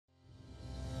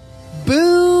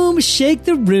Shake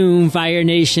the room, Fire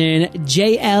Nation.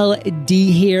 JLD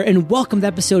here, and welcome to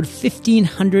episode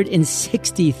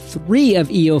 1563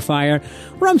 of EO Fire,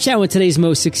 where I'm chatting with today's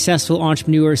most successful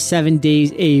entrepreneur 7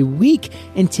 days a week.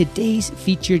 And today's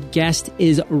featured guest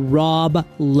is Rob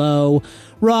Lowe.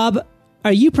 Rob,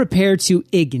 are you prepared to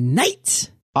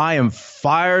ignite? I am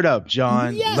fired up,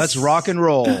 John. Yes. Let's rock and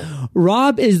roll.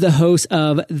 Rob is the host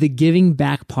of the Giving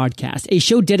Back podcast, a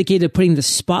show dedicated to putting the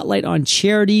spotlight on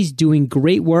charities doing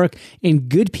great work and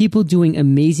good people doing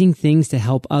amazing things to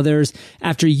help others.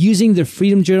 After using the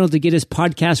Freedom Journal to get his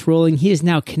podcast rolling, he is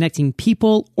now connecting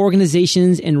people,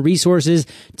 organizations, and resources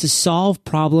to solve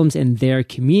problems in their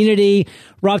community.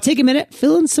 Rob, take a minute,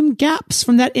 fill in some gaps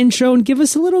from that intro, and give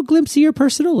us a little glimpse of your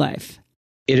personal life.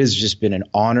 It has just been an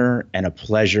honor and a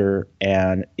pleasure,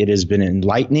 and it has been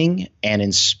enlightening and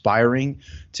inspiring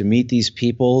to meet these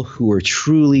people who are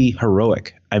truly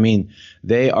heroic. I mean,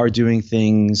 they are doing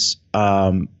things,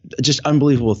 just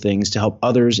unbelievable things to help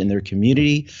others in their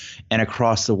community and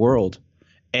across the world.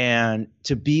 And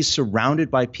to be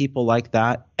surrounded by people like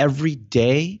that every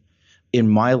day in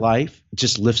my life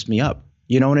just lifts me up.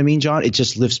 You know what I mean, John? It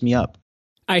just lifts me up.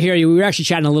 I hear you. We were actually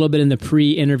chatting a little bit in the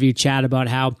pre-interview chat about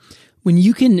how when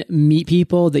you can meet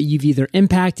people that you've either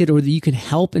impacted or that you can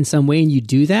help in some way, and you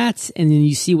do that, and then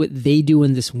you see what they do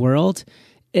in this world,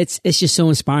 it's just so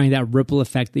inspiring, that ripple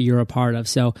effect that you're a part of.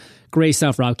 So great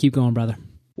stuff, Rob. Keep going, brother.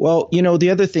 Well, you know, the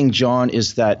other thing, John,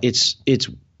 is that it's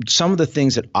some of the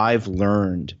things that I've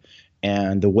learned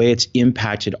and the way it's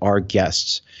impacted our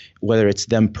guests, whether it's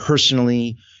them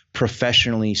personally,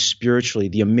 professionally, spiritually,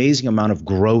 the amazing amount of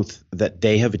growth that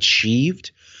they have achieved.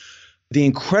 The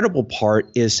incredible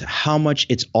part is how much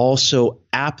it's also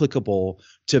applicable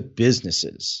to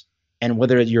businesses. And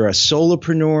whether you're a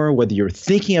solopreneur, whether you're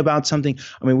thinking about something,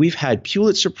 I mean, we've had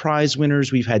Pulitzer Prize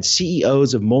winners, we've had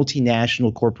CEOs of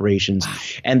multinational corporations,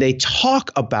 and they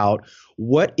talk about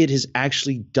what it has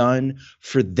actually done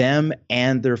for them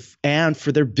and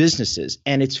for their businesses.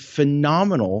 And it's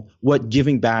phenomenal what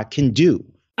giving back can do.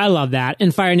 I love that.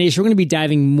 And Fire Nation, we're going to be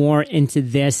diving more into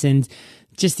this and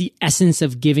just the essence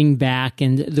of giving back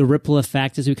and the ripple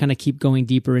effect as we kind of keep going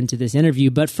deeper into this interview.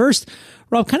 But first,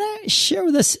 Rob, kind of share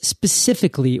with us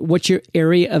specifically what your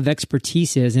area of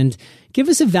expertise is and give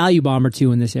us a value bomb or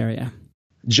two in this area.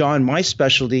 John, my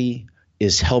specialty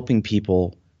is helping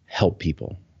people help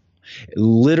people.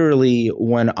 Literally,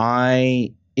 when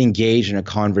I engage in a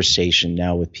conversation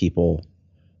now with people,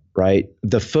 right,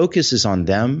 the focus is on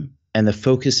them. And the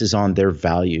focus is on their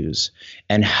values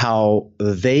and how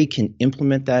they can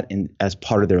implement that as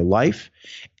part of their life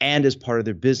and as part of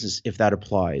their business, if that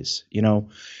applies. You know,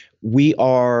 we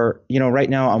are, right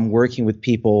now I'm working with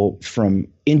people from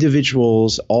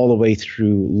individuals all the way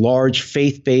through large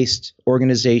faith-based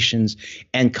organizations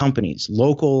and companies,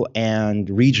 local and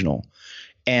regional.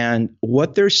 And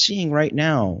what they're seeing right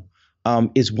now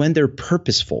is when they're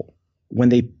purposeful. When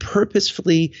they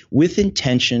purposefully, with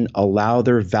intention, allow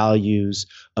their values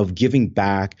of giving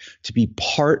back to be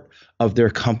part of their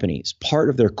companies, part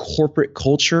of their corporate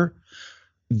culture,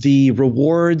 the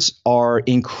rewards are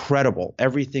incredible.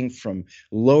 Everything from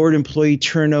lowered employee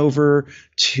turnover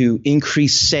to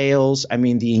increased sales. I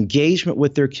mean, the engagement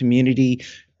with their community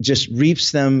just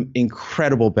reaps them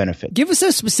incredible benefit. Give us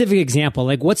a specific example.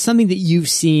 Like, what's something that you've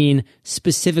seen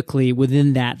specifically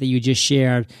within that you just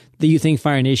shared that you think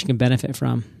Fire Nation can benefit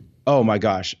from? Oh my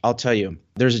gosh, I'll tell you.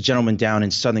 There's a gentleman down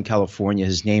in Southern California.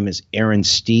 His name is Aaron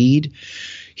Steed.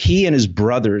 He and his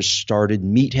brothers started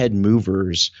Meathead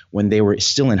Movers when they were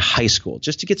still in high school,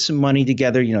 just to get some money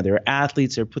together. You know, they were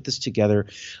athletes. They put this together.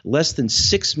 Less than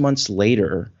 6 months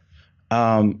later,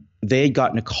 they had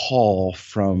gotten a call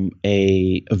from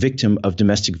a victim of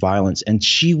domestic violence, and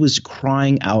she was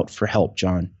crying out for help,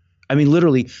 John. I mean,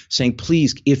 literally saying,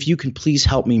 please, if you can please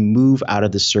help me move out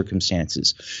of the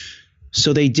circumstances.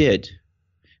 So they did.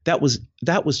 That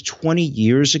was 20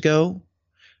 years ago.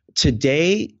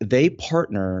 Today, they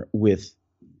partner with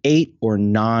 8 or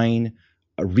 9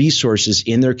 resources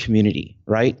in their community,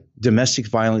 right? Domestic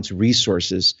violence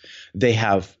resources. They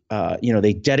have,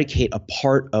 they dedicate a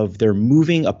part of their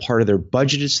moving, a part of their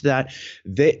budget is to that.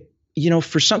 They,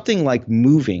 for something like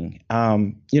moving,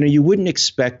 you wouldn't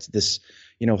expect this,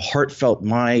 heartfelt,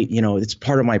 it's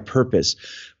part of my purpose,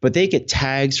 but they get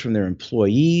tags from their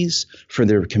employees, from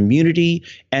their community.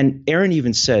 And Aaron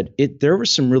even said there were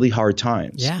some really hard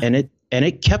times, and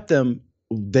it kept them.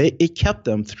 It kept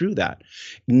them through that.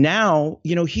 Now,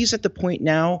 he's at the point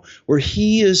now where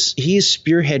he is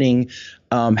spearheading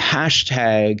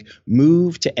hashtag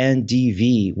Move to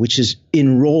NDV, which is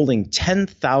enrolling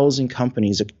 10,000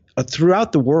 companies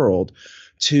throughout the world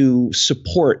to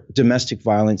support domestic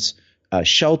violence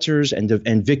shelters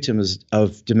and victims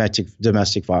of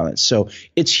domestic violence. So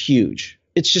it's huge.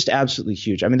 It's just absolutely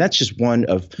huge. I mean, that's just one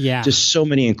of just so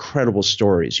many incredible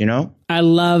stories, you know? I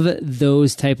love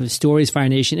those type of stories, Fire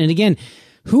Nation. And again,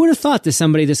 who would have thought that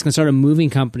somebody that's going to start a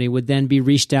moving company would then be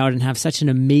reached out and have such an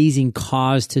amazing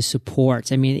cause to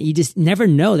support? I mean, you just never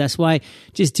know. That's why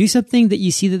just do something that you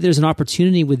see that there's an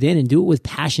opportunity within, and do it with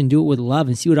passion, do it with love,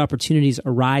 and see what opportunities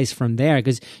arise from there.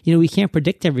 Because, you know, we can't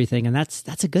predict everything, and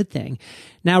that's a good thing.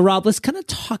 Now, Rob, let's kind of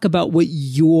talk about what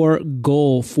your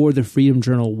goal for the Freedom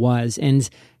Journal was, and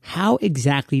how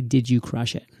exactly did you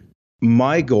crush it?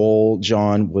 My goal,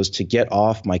 John, was to get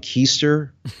off my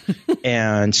keister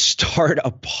and start a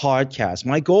podcast.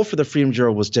 My goal for the Freedom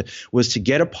Journal was to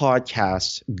get a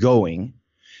podcast going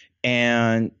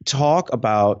and talk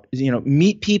about, you know,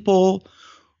 meet people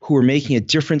who are making a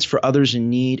difference for others in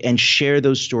need and share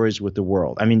those stories with the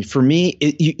world. I mean, for me,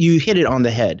 you hit it on the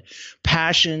head.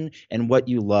 Passion and what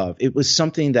you love. It was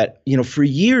something that, you know, for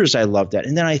years I loved that.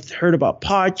 And then I heard about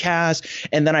podcasts,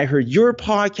 and then I heard your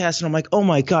podcast, and I'm like, oh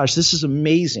my gosh, this is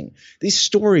amazing. These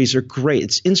stories are great.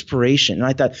 It's inspiration. And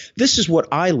I thought, this is what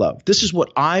I love. This is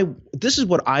what I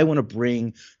want to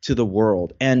bring to the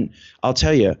world. And I'll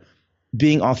tell you,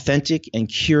 being authentic and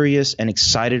curious and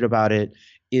excited about it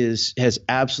has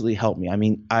absolutely helped me. I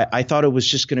mean, I thought it was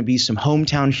just going to be some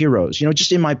hometown heroes, you know,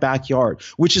 just in my backyard,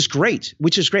 which is great.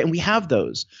 And we have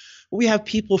those. We have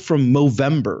people from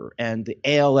Movember and the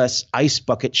ALS Ice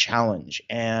Bucket Challenge.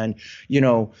 And, you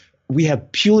know, we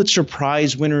have Pulitzer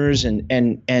Prize winners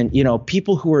and you know,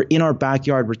 people who are in our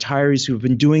backyard, retirees who have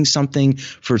been doing something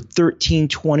for 13,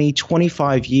 20,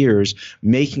 25 years,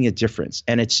 making a difference.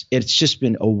 And it's just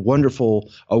been a wonderful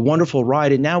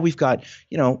ride. And now we've got,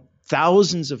 you know,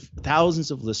 thousands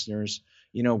of listeners.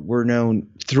 You know, we're known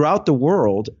throughout the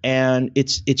world, and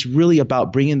it's really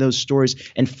about bringing those stories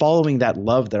and following that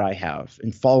love that I have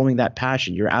and following that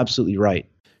passion. You're absolutely right.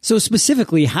 So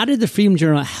specifically, how did the Freedom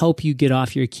Journal help you get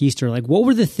off your keister? Like, what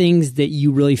were the things that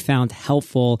you really found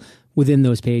helpful within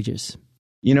those pages?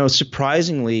 You know,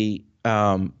 surprisingly,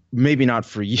 maybe not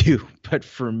for you, but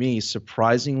for me,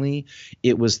 surprisingly,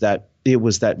 it was that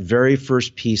very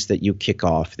first piece that you kick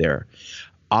off there.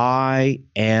 I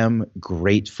am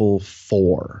grateful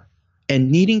for,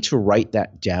 and needing to write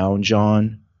that down,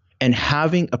 John, and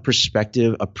having a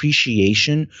perspective,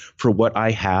 appreciation for what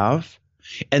I have.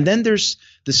 And then there's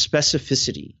the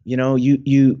specificity. You know,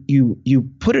 you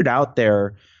put it out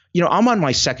there. You know, I'm on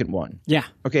my second one. Yeah.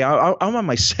 Okay. I'm on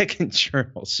my second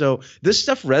journal. So this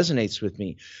stuff resonates with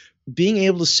me. Being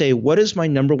able to say, what is my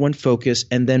number one focus?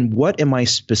 And then what am I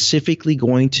specifically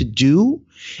going to do?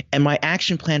 And my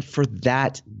action plan for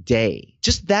that day,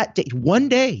 just that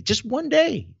day, just one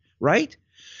day, right?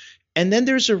 And then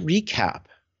there's a recap.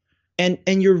 And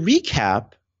your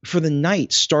recap for the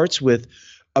night starts with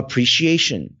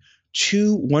appreciation.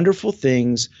 2 wonderful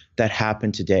things that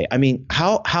happened today. I mean,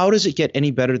 how does it get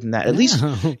any better than that? At least,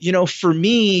 you know, for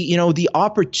me, you know, the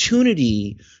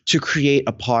opportunity to create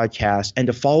a podcast and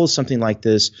to follow something like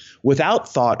this without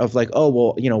thought of like, oh,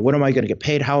 well, you know, what am I going to get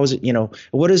paid? How is it? You know,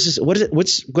 what is this?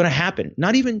 What's going to happen?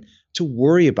 Not even to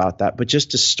worry about that, but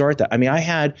just to start that. I mean, I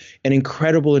had an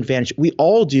incredible advantage. We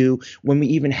all do when we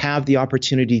even have the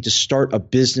opportunity to start a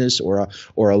business or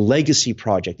a legacy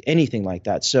project, anything like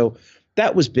that. So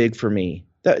that was big for me.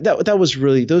 That was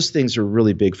really, those things are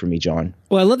really big for me, John.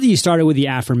 Well, I love that you started with the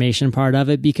affirmation part of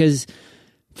it, because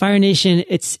Fire Nation,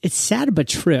 it's sad but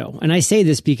true. And I say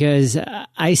this because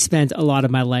I spent a lot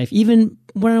of my life, even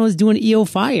when I was doing EO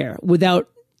Fire, without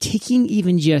taking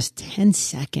even just 10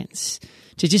 seconds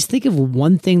to just think of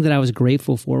one thing that I was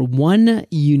grateful for, one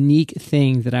unique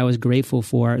thing that I was grateful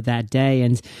for that day.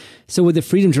 And so with the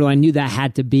Freedom Journal, I knew that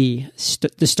had to be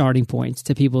the starting points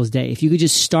to people's day. If you could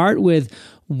just start with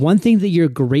one thing that you're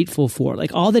grateful for,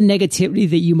 like all the negativity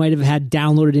that you might have had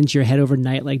downloaded into your head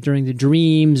overnight, like during the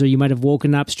dreams, or you might have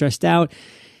woken up stressed out,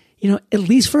 you know, at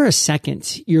least for a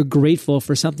second, you're grateful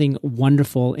for something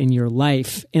wonderful in your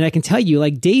life. And I can tell you,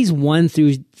 like days 1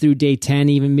 through day 10,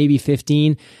 even maybe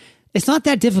 15, it's not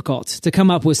that difficult to come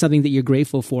up with something that you're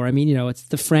grateful for. I mean, you know, it's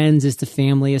the friends, it's the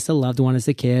family, it's the loved one, it's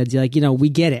the kids. You're like, you know, we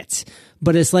get it.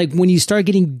 But it's like when you start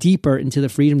getting deeper into the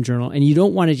Freedom Journal, and you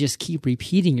don't want to just keep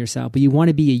repeating yourself, but you want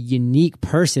to be a unique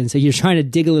person. So you're trying to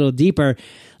dig a little deeper.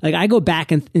 Like I go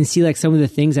back and see like some of the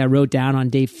things I wrote down on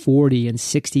day 40 and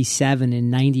 67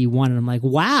 and 91. And I'm like,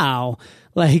 wow,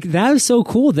 like that was so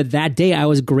cool that day I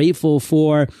was grateful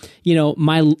for, you know,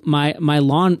 my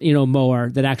lawn, you know,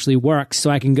 mower that actually works. So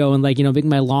I can go and like, you know, make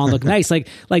my lawn look nice. Like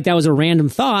that was a random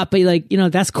thought, but like, you know,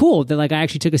 that's cool that like I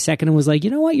actually took a second and was like, you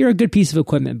know what, you're a good piece of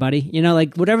equipment, buddy. You know,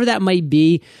 like whatever that might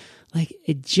be, like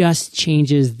it just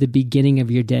changes the beginning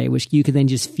of your day, which you can then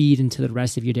just feed into the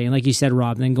rest of your day. And like you said,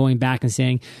 Rob, then going back and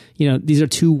saying, these are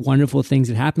two wonderful things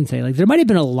that happened today. Like there might have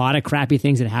been a lot of crappy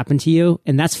things that happened to you,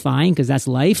 and that's fine because that's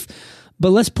life.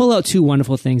 But let's pull out two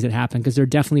wonderful things that happened, because there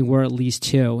definitely were at least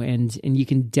two. And you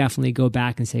can definitely go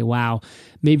back and say, wow,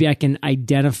 maybe I can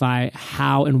identify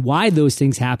how and why those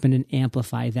things happened and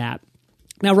amplify that.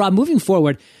 Now, Rob, moving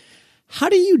forward, how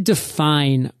do you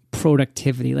define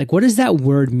productivity? Like, what does that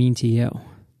word mean to you?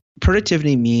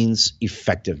 Productivity means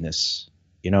effectiveness.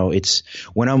 It's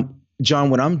when I'm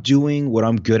doing what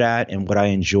I'm good at and what I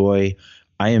enjoy,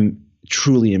 I am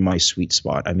truly in my sweet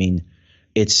spot. I mean,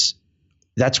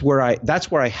 that's where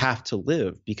I have to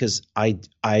live, because I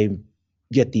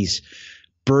get these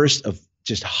bursts of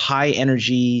just high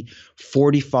energy,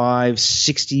 45,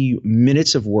 60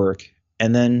 minutes of work,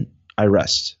 and then I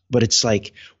rest. But it's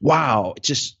like, wow,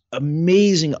 just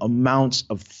amazing amounts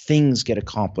of things get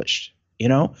accomplished.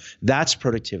 That's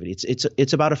productivity.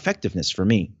 It's about effectiveness for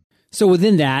me. So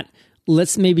within that,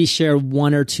 let's maybe share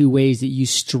one or two ways that you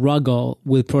struggle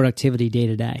with productivity day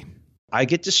to day. I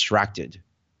get distracted.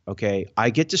 Okay.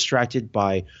 I get distracted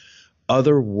by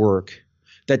other work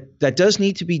that does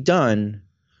need to be done,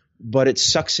 but it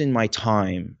sucks in my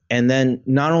time. And then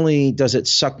not only does it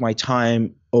suck my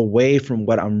time away from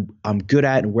what I'm good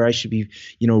at and where I should be,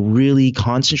 really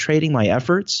concentrating my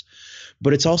efforts,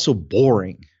 but it's also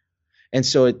boring. And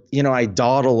so, I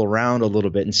dawdle around a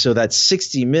little bit. And so that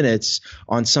 60 minutes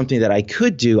on something that I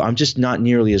could do, I'm just not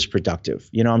nearly as productive.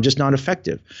 I'm just not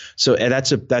effective. So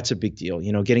that's a big deal,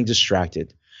 getting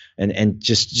distracted. And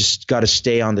just got to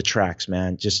stay on the tracks,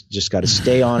 man. Just got to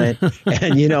stay on it,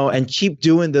 and keep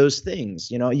doing those things.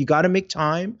 You got to make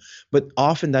time, but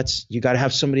often you got to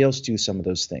have somebody else do some of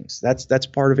those things. That's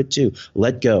part of it too.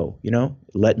 Let go,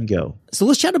 letting go. So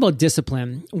let's chat about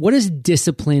discipline. What does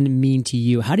discipline mean to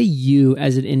you? How do you,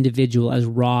 as an individual, as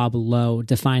Rob Lowe,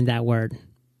 define that word?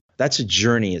 That's a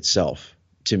journey itself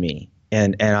to me.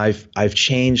 And I've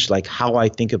changed like how I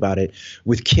think about it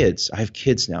with kids. I have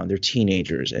kids now and they're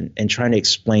teenagers, and trying to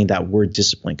explain that word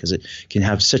discipline, because it can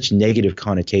have such negative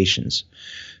connotations.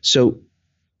 So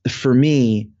for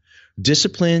me,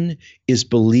 discipline is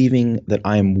believing that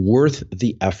I am worth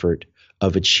the effort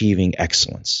of achieving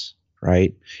excellence,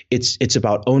 right? It's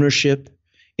about ownership.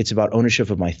 It's about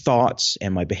ownership of my thoughts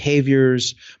and my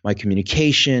behaviors, my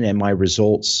communication and my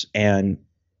results. And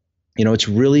it's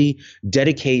really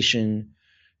dedication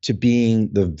to being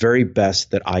the very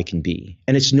best that I can be.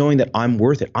 And it's knowing that I'm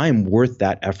worth it. I am worth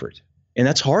that effort. And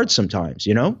that's hard sometimes,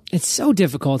 It's so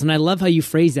difficult. And I love how you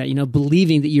phrase that,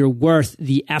 believing that you're worth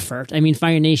the effort. I mean,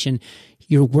 Fire Nation,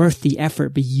 you're worth the effort,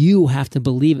 but you have to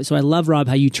believe it. So I love, Rob,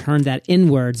 how you turned that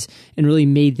inwards and really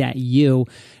made that you.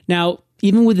 Now,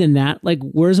 even within that, like,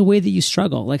 where's a way that you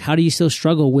struggle? Like, how do you still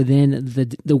struggle within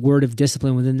the word of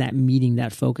discipline, within that meeting,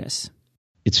 that focus?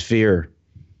 It's fear,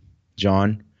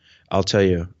 John. I'll tell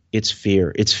you, it's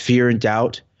fear. It's fear and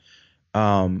doubt.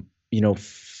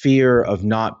 Fear of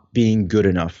not being good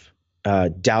enough,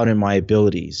 doubt in my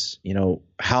abilities.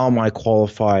 How am I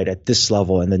qualified at this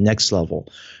level and the next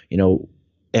level?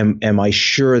 Am I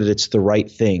sure that it's the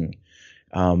right thing?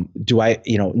 Do I,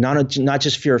 not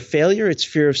just fear of failure, it's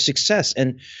fear of success.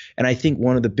 And I think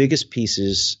one of the biggest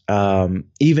pieces,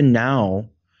 even now,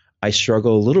 I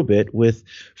struggle a little bit with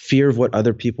fear of what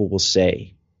other people will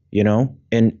say,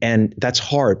 and that's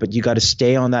hard, but you got to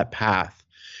stay on that path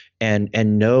and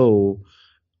know,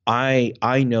 I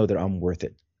know that I'm worth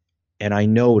it, and I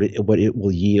know what it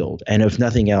will yield. And if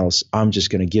nothing else, I'm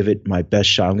just going to give it my best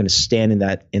shot. I'm going to stand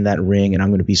in that ring, and I'm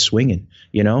going to be swinging,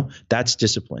 that's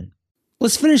discipline.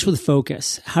 Let's finish with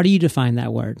focus. How do you define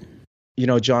that word?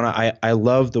 John, I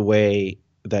love the way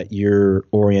that you're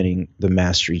orienting the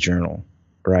Mastery Journal.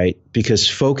 Right? Because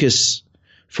focus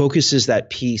is that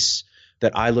piece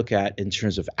that I look at in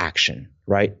terms of action,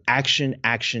 right? Action,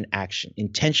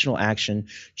 intentional action,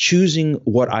 choosing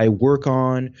what I work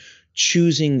on,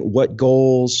 choosing what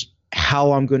goals,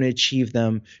 how I'm going to achieve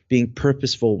them, being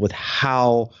purposeful with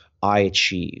how I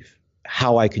achieve,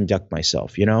 how I conduct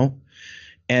myself,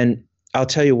 And I'll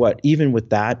tell you what, even with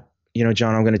that,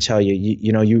 John, I'm going to tell you,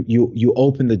 you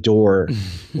open the door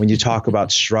when you talk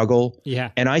about struggle.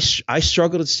 Yeah. And I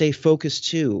struggle to stay focused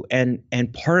too. And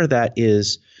part of that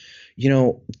is,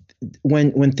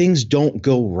 when things don't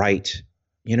go right,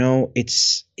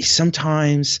 it's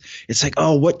sometimes it's like,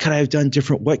 oh, what could I have done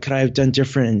different? What could I have done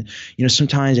different? And,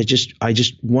 sometimes I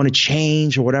just want to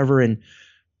change or whatever.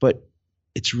 But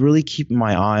it's really keeping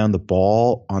my eye on the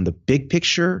ball, on the big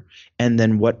picture, and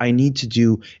then what I need to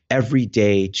do every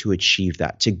day to achieve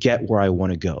that, to get where I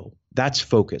want to go. That's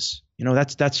focus.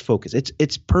 That's focus.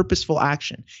 It's purposeful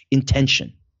action,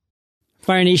 intention.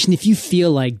 Fire Nation, if you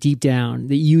feel like deep down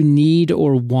that you need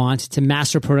or want to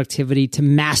master productivity, to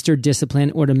master discipline,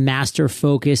 or to master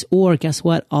focus, or guess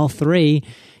what? All three,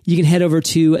 you can head over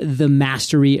to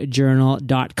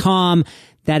themasteryjournal.com.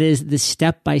 That is the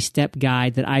step-by-step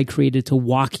guide that I created to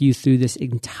walk you through this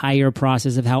entire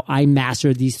process of how I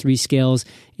mastered these three skills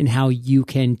and how you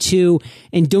can too.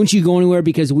 And don't you go anywhere,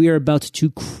 because we are about to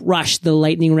crush the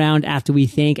lightning round after we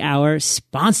thank our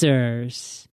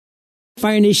sponsors.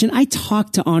 Fire Nation, I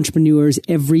talk to entrepreneurs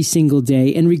every single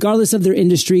day, and regardless of their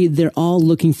industry, they're all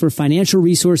looking for financial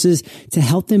resources to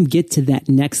help them get to that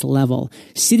next level.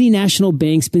 City National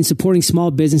Bank's been supporting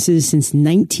small businesses since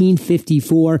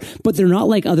 1954, but they're not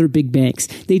like other big banks.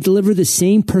 They deliver the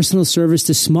same personal service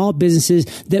to small businesses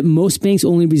that most banks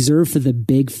only reserve for the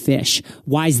big fish.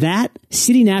 Why's that?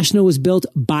 City National was built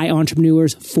by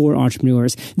entrepreneurs for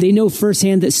entrepreneurs. They know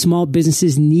firsthand that small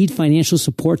businesses need financial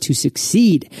support to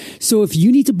succeed. So if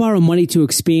you need to borrow money to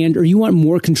expand, or you want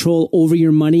more control over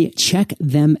your money, check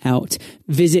them out.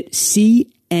 Visit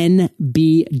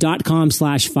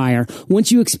cnb.com/fire.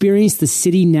 Once you experience the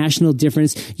City National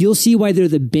difference, you'll see why they're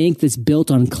the bank that's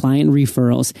built on client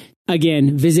referrals.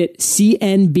 Again, visit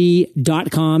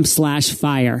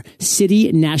cnb.com/fire.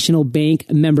 City National Bank,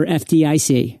 member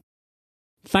FDIC.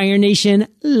 Fire Nation,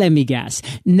 let me guess.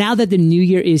 Now that the new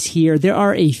year is here, there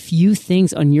are a few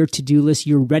things on your to-do list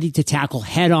you're ready to tackle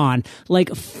head on,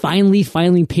 like finally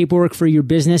filing paperwork for your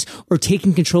business or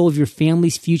taking control of your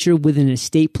family's future with an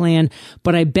estate plan.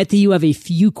 But I bet that you have a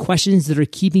few questions that are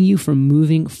keeping you from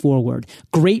moving forward.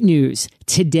 Great news.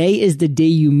 Today is the day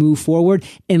you move forward,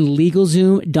 and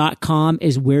LegalZoom.com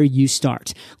is where you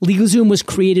start. LegalZoom was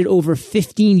created over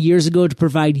 15 years ago to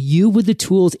provide you with the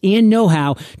tools and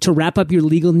know-how to wrap up your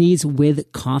legal needs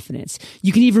with confidence.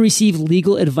 You can even receive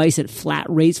legal advice at flat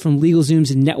rates from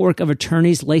LegalZoom's network of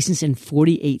attorneys licensed in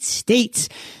 48 states.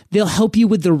 They'll help you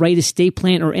with the right estate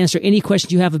plan or answer any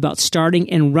questions you have about starting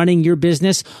and running your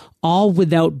business, all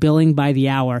without billing by the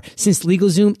hour, since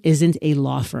LegalZoom isn't a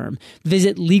law firm.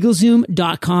 Visit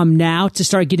LegalZoom.com now to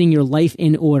start getting your life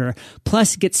in order.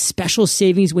 Plus, get special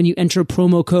savings when you enter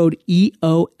promo code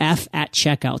EOF at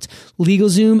checkout.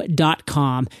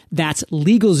 LegalZoom.com. That's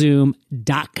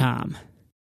LegalZoom.com.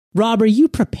 Rob, are you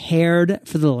prepared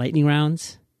for the lightning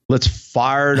rounds? Let's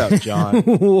fire it up, John.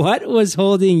 What was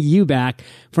holding you back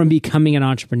from becoming an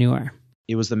entrepreneur?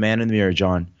 It was the man in the mirror,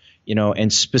 John.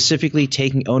 And specifically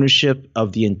taking ownership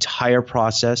of the entire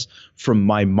process, from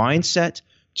my mindset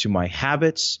to my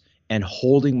habits, and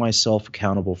holding myself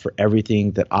accountable for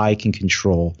everything that I can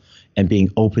control and being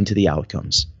open to the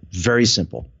outcomes. Very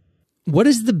simple. What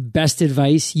is the best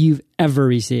advice you've ever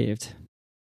received?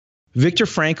 Viktor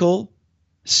Frankl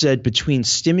said, between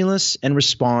stimulus and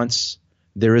response,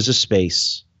 there is a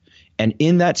space. And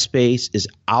in that space is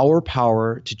our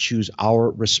power to choose our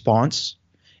response.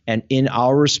 And in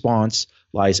our response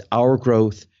lies our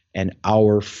growth and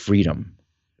our freedom.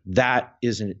 That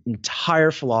is an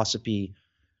entire philosophy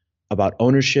about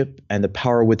ownership and the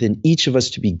power within each of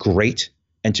us to be great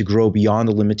and to grow beyond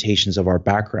the limitations of our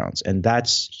backgrounds. And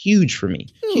that's huge for me.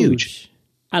 Huge.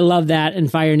 I love that.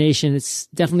 And Fire Nation, it's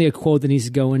definitely a quote that needs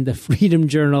to go in the Freedom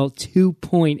Journal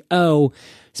 2.0,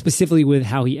 specifically with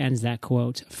how he ends that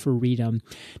quote, freedom.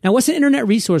 Now, what's an internet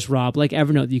resource, Rob, like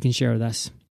Evernote, that you can share with us?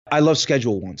 I love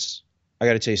Schedule Once. I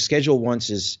got to tell you, Schedule Once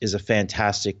is a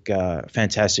fantastic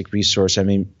resource. I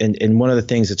mean, and one of the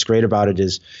things that's great about it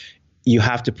is you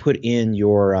have to put in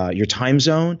your time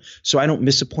zone, so I don't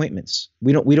miss appointments.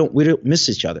 We don't miss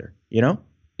each other.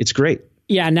 It's great.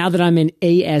 Yeah, now that I'm in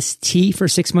AST for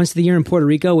 6 months of the year in Puerto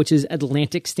Rico, which is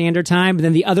Atlantic Standard Time, and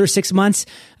then the other 6 months,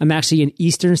 I'm actually in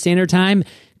Eastern Standard Time.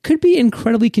 Could be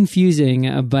incredibly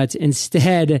confusing, but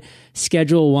instead,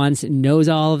 Schedule Once knows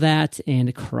all of that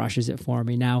and crushes it for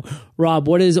me. Now, Rob,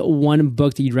 what is one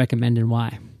book that you'd recommend and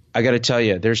why? I got to tell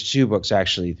you, there's two books,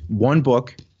 actually. One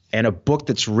book and a book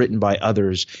that's written by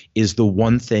others is The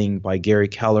One Thing by Gary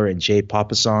Keller and Jay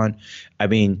Papasan. I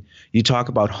mean, you talk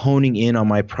about honing in on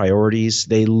my priorities.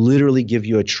 They literally give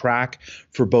you a track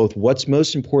for both what's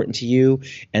most important to you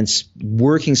and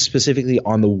working specifically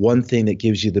on the one thing that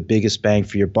gives you the biggest bang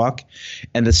for your buck.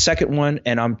 And the second one,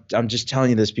 and I'm just telling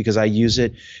you this because I use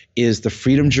it, is the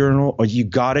Freedom Journal. Or you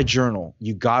got to journal.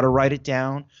 You got to write it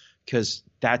down, because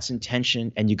that's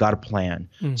intention, and you got to plan.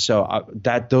 So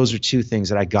those are two things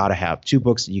that I got to have, two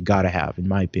books that you got to have, in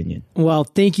my opinion. Well,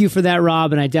 thank you for that,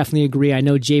 Rob. And I definitely agree. I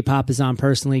know Jay Papasan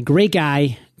personally. Great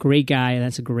guy.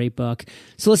 That's a great book.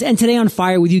 So let's end today on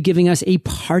fire with you giving us a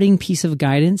parting piece of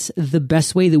guidance, the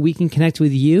best way that we can connect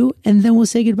with you, and then we'll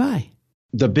say goodbye.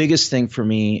 The biggest thing for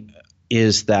me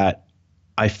is that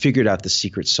I figured out the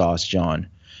secret sauce, John.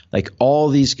 Like all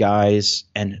these guys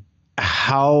and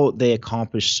how they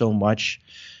accomplish so much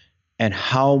and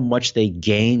how much they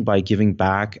gain by giving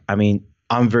back. I mean,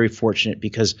 I'm very fortunate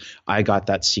because I got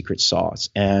that secret sauce.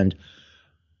 And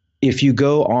if you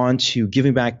go on to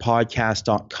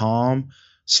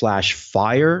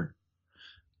givingbackpodcast.com/fire,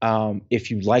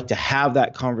 if you'd like to have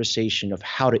that conversation of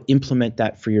how to implement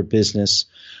that for your business,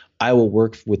 I will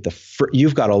work with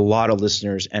you've got a lot of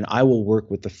listeners, and I will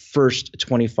work with the first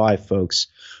 25 folks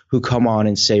who come on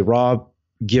and say, Rob,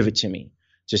 give it to me.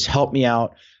 Just help me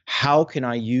out. How can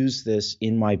I use this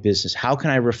in my business? How can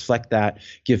I reflect that,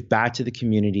 give back to the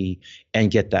community,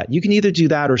 and get that? You can either do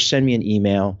that or send me an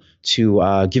email to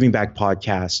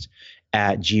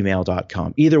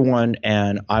givingbackpodcast@gmail.com. Either one,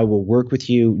 and I will work with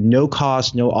you. No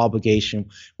cost, no obligation.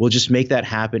 We'll just make that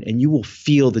happen, and you will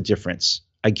feel the difference.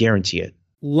 I guarantee it.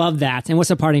 Love that. And what's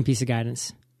a parting piece of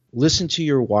guidance? Listen to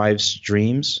your wife's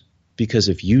dreams, because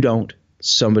if you don't,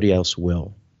 somebody else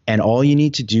will. And all you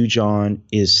need to do, John,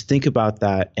 is think about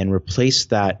that and replace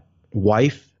that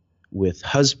wife with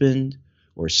husband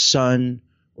or son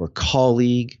or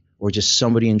colleague or just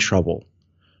somebody in trouble,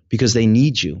 because they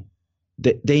need you.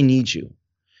 They need you.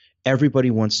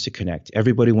 Everybody wants to connect.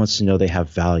 Everybody wants to know they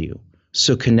have value.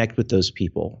 So connect with those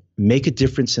people. Make a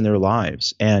difference in their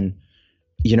lives. And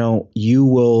you know, you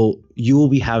will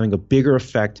be having a bigger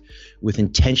effect with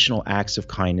intentional acts of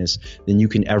kindness than you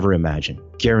can ever imagine.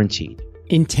 Guaranteed.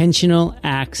 Intentional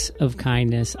acts of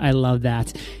kindness. I love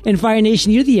that. And Fire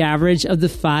Nation, you're the average of the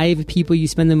 5 people you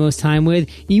spend the most time with.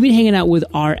 You've been hanging out with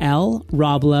RL,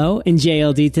 Rob Lowe, and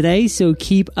JLD today. So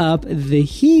keep up the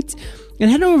heat. And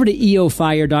head over to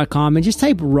eofire.com and just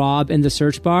type Rob in the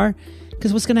search bar.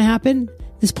 Because what's going to happen?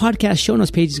 This podcast show notes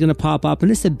page is going to pop up,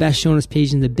 and it's the best show notes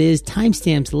page in the biz.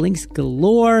 Timestamps, links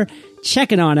galore.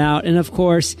 Check it on out. And of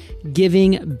course,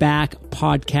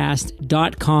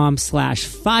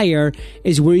 givingbackpodcast.com/fire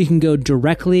is where you can go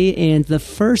directly. And the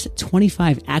first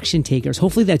 25 action takers,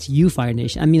 hopefully that's you, Fire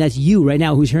Nation. I mean, that's you right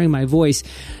now who's hearing my voice,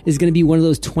 is going to be one of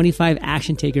those 25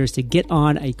 action takers to get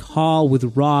on a call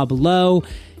with Rob Lowe.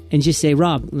 And just say,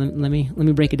 Rob, let me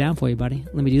break it down for you, buddy.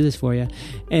 Let me do this for you.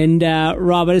 And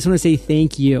Rob, I just want to say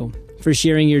thank you for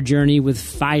sharing your journey with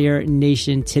Fire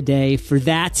Nation today. For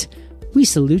that, we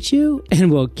salute you,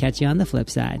 and we'll catch you on the flip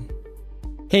side.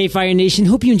 Hey, Fire Nation,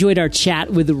 hope you enjoyed our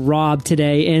chat with Rob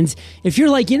today. And if you're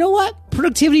like, you know what?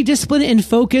 Productivity, discipline, and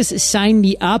focus, sign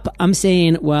me up. I'm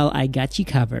saying, well, I got you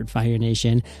covered, Fire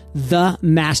Nation.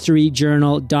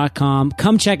 TheMasteryJournal.com.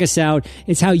 Come check us out.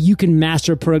 It's how you can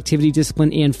master productivity,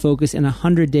 discipline, and focus in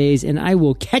 100 days. And I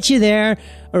will catch you there,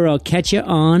 or I'll catch you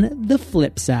on the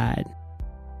flip side.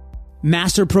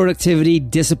 Master productivity,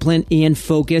 discipline, and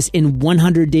focus in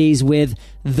 100 days with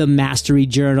The Mastery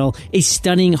Journal, a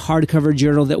stunning hardcover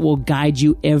journal that will guide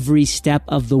you every step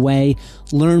of the way.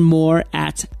 Learn more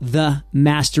at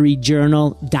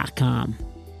themasteryjournal.com.